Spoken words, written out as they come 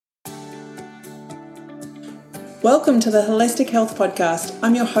Welcome to the Holistic Health Podcast.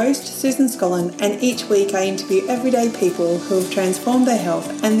 I'm your host, Susan Scollin, and each week I interview everyday people who have transformed their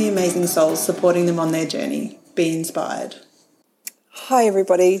health and the amazing souls supporting them on their journey. Be inspired. Hi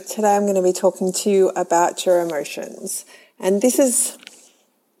everybody. Today I'm going to be talking to you about your emotions. And this is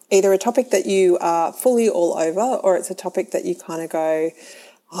either a topic that you are fully all over, or it's a topic that you kind of go,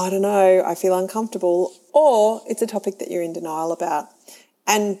 I don't know, I feel uncomfortable, or it's a topic that you're in denial about.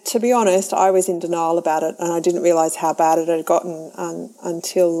 And to be honest, I was in denial about it, and I didn't realise how bad it had gotten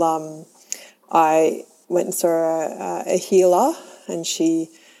until I went and saw a healer, and she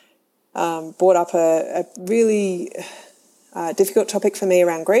brought up a really difficult topic for me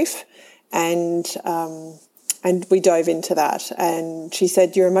around grief, and we dove into that. And she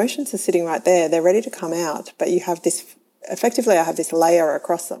said, your emotions are sitting right there; they're ready to come out, but you have this. Effectively, I have this layer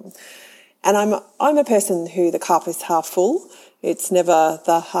across them, and I'm a person who the cup is half full. It's never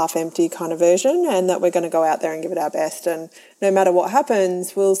the half-empty kind of version, and that we're going to go out there and give it our best. And no matter what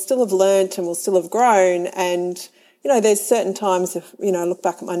happens, we'll still have learnt and we'll still have grown. And, you know, there's certain times, if, you know, I look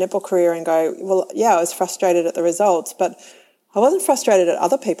back at my netball career and go, well, yeah, I was frustrated at the results, but I wasn't frustrated at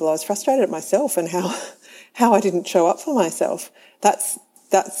other people. I was frustrated at myself and how I didn't show up for myself. That's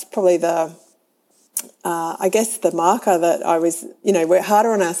probably I guess the marker that I was, you know, we're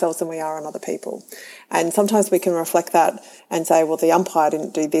harder on ourselves than we are on other people. And sometimes we can reflect that and say, well, the umpire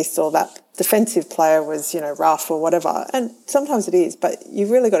didn't do this, or that defensive player was, you know, rough or whatever. And sometimes it is, but you've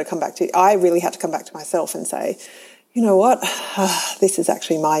really got to come back to, I really had to come back to myself and say, you know what, this is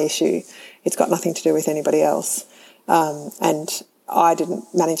actually my issue. It's got nothing to do with anybody else. And I didn't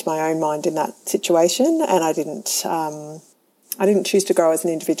manage my own mind in that situation, and I didn't choose to grow as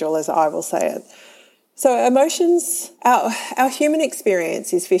an individual, as I will say it. So emotions, our human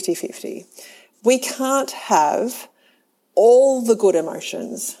experience is 50-50. We can't have all the good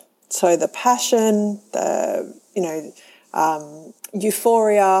emotions. So the passion, the, you know,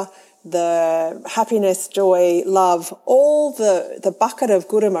 euphoria, the happiness, joy, love, all the bucket of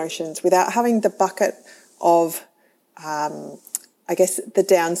good emotions without having the bucket of, I guess, the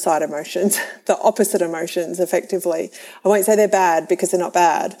downside emotions, the opposite emotions, effectively. I won't say they're bad because they're not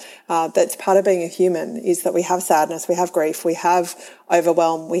bad. That's part of being a human, is that we have sadness, we have grief, we have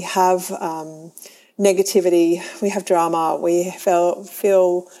overwhelm, we have negativity, we have drama, we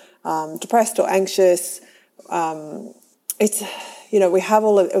feel depressed or anxious. It's, you know, we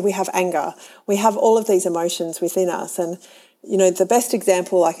have anger, we have all of these emotions within us. And you know, the best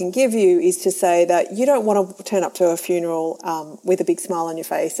example I can give you is to say that you don't want to turn up to a funeral with a big smile on your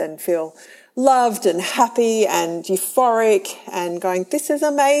face and feel loved and happy and euphoric and going, this is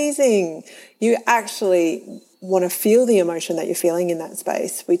amazing. You actually want to feel the emotion that you're feeling in that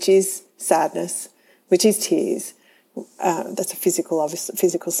space, which is sadness, which is tears. That's a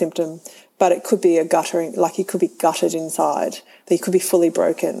physical symptom, but it could be a guttering, like you could be gutted inside, that you could be fully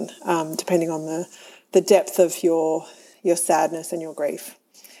broken, depending on the depth of your sadness and your grief.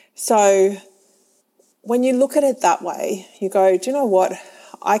 So when you look at it that way, you go, do you know what?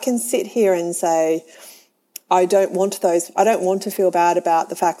 I can sit here and say, I don't want to feel bad about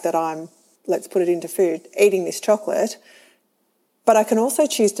the fact that I'm, let's put it into food, eating this chocolate, but I can also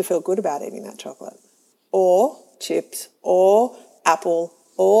choose to feel good about eating that chocolate, or chips, or apple,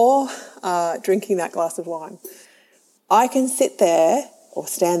 or drinking that glass of wine. I can sit there or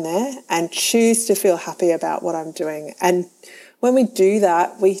stand there and choose to feel happy about what I'm doing. And when we do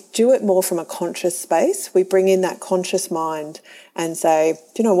that, we do it more from a conscious space. We bring in that conscious mind and say,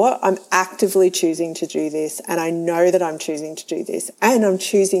 do you know what? I'm actively choosing to do this, and I know that I'm choosing to do this, and I'm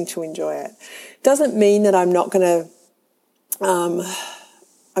choosing to enjoy it. Doesn't mean that I'm not going to...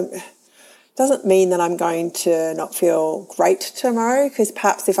 doesn't mean that I'm going to not feel great tomorrow, because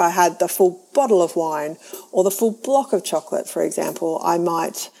perhaps if I had the full bottle of wine or the full block of chocolate, for example, I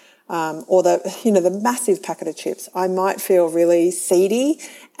might, or the massive packet of chips, I might feel really seedy,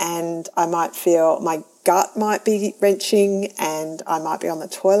 and I might feel my gut might be wrenching, and I might be on the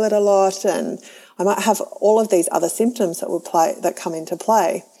toilet a lot, and I might have all of these other symptoms that come into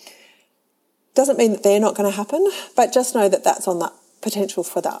play. Doesn't mean that they're not going to happen, but just know that that's on that potential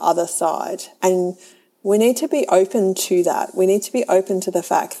for the other side. And we need to be open to that. We need to be open to the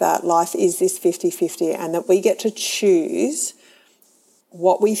fact that life is this 50-50, and that we get to choose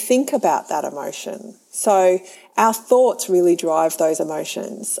what we think about that emotion. So our thoughts really drive those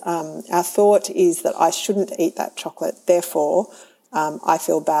emotions. Our thought is that I shouldn't eat that chocolate, therefore I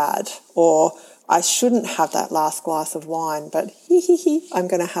feel bad, or I shouldn't have that last glass of wine, but I'm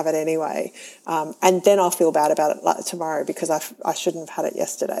going to have it anyway. And then I'll feel bad about it tomorrow because I shouldn't have had it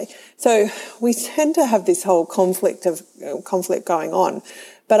yesterday. So we tend to have this whole conflict going on.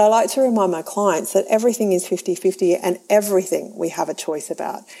 But I like to remind my clients that everything is 50-50 and everything we have a choice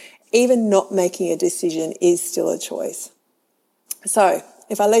about. Even not making a decision is still a choice. So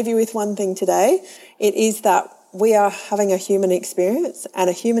if I leave you with one thing today, it is that we are having a human experience, and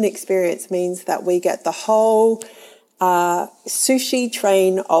a human experience means that we get the whole sushi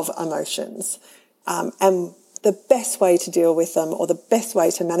train of emotions. And the best way to deal with them, or the best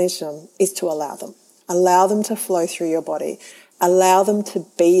way to manage them, is to allow them. Allow them to flow through your body. Allow them to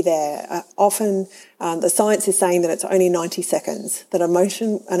be there. Often the science is saying that it's only 90 seconds, that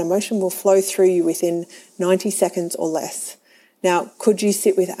an emotion will flow through you within 90 seconds or less. Now, could you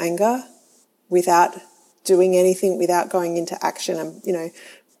sit with anger without doing anything, without going into action and,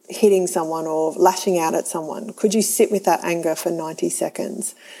 hitting someone or lashing out at someone? Could you sit with that anger for 90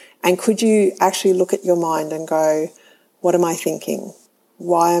 seconds? And could you actually look at your mind and go, what am I thinking?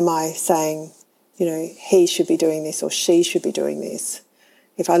 Why am I saying, he should be doing this or she should be doing this?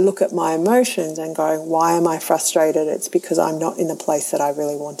 If I look at my emotions and go, why am I frustrated? It's because I'm not in the place that I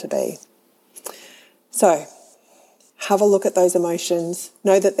really want to be. So have a look at those emotions.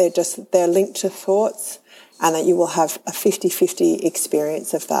 Know that they're linked to thoughts, and that you will have a 50-50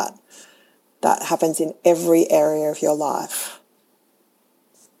 experience of that. That happens in every area of your life.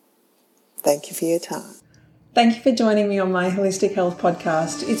 Thank you for your time. Thank you for joining me on my Holistic Health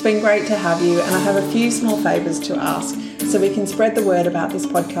podcast. It's been great to have you, and I have a few small favours to ask so we can spread the word about this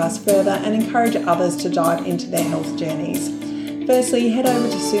podcast further and encourage others to dive into their health journeys. Firstly, head over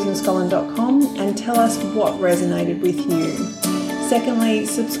to susanscollen.com and tell us what resonated with you. Secondly,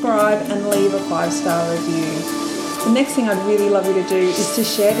 subscribe and leave a 5-star review. The next thing I'd really love you to do is to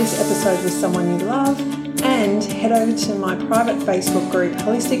share this episode with someone you love, and head over to my private Facebook group,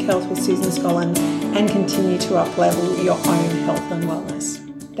 Holistic Health with Susan Scollen, and continue to up-level your own health and wellness.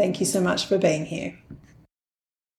 Thank you so much for being here.